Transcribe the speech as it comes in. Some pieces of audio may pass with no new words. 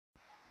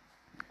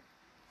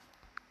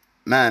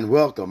Man,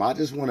 welcome. I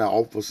just want to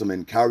offer some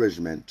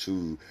encouragement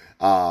to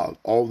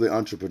all the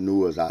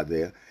entrepreneurs out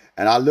there.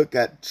 And I look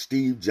at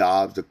Steve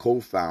Jobs, the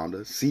co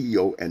founder,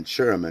 CEO, and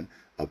chairman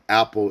of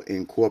Apple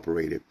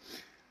Incorporated.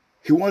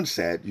 He once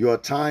said, "Your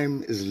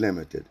time is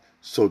limited,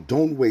 so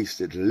don't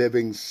waste it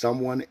living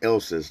someone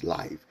else's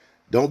life.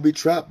 Don't be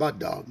trapped by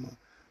dogma,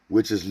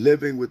 which is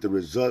living with the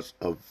results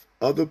of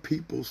other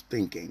people's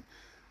thinking.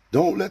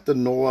 Don't let the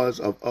noise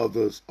of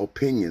others'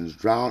 opinions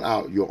drown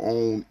out your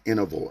own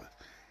inner voice.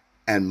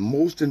 And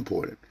most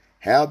important,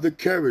 have the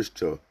courage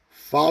to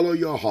follow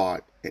your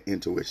heart and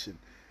intuition.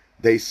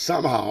 They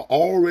somehow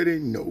already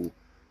know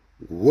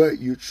what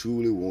you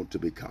truly want to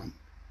become.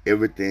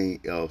 Everything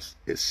else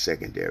is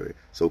secondary.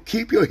 So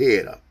keep your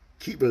head up,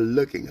 keep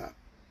looking up,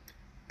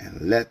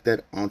 and let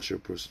that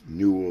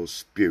entrepreneurial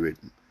spirit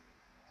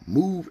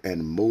move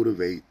and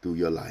motivate through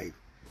your life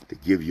to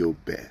give your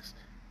best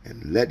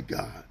and let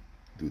God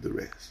do the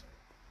rest."